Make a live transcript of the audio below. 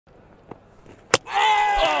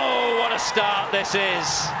start this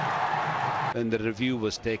is. When the review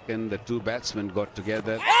was taken, the two batsmen got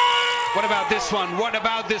together. What about this one? What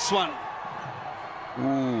about this one?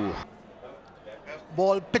 Ooh.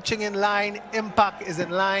 Ball pitching in line, impact is in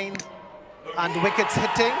line, and wickets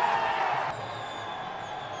hitting.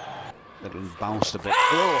 That one bounced a bit.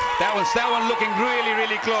 Oh, that one looking really,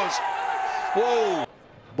 really close. Whoa.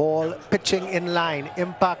 Ball pitching in line,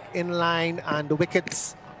 impact in line, and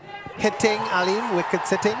wickets hitting. Alim, wickets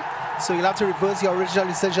hitting. So you'll have to reverse your original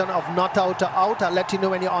decision of not out or out. I'll let you know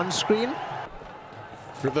when you're on screen.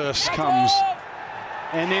 Reverse comes,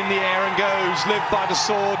 and in the air and goes. Live by the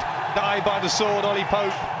sword, die by the sword, Ollie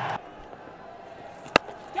Pope.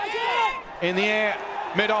 In the air,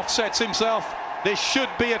 mid-off sets himself. This should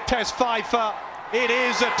be a test fifer. It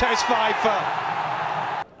is a test fifer.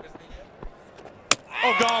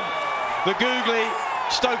 Oh, gone. The googly.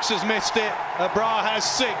 Stokes has missed it. Abrar has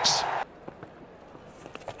 6.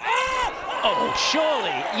 Oh,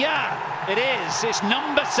 surely, yeah, it is. It's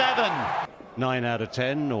number 7. 9 out of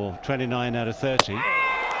 10 or 29 out of 30.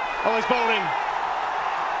 Oh, it's bowling.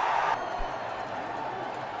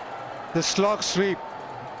 The slog sweep.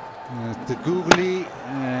 The googly,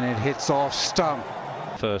 and it hits off stump.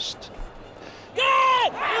 First.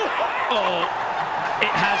 Oh, it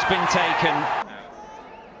has been taken.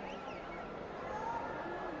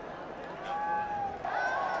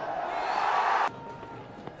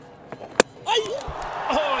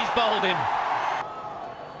 Oh, he's bowled him.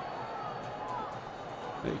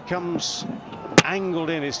 It comes angled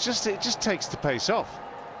in. It just takes the pace off.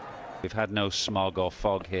 We've had no smog or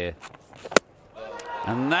fog here.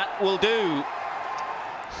 And that will do.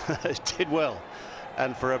 It did well.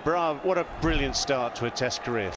 And for Abrar, what a brilliant start to a Test career.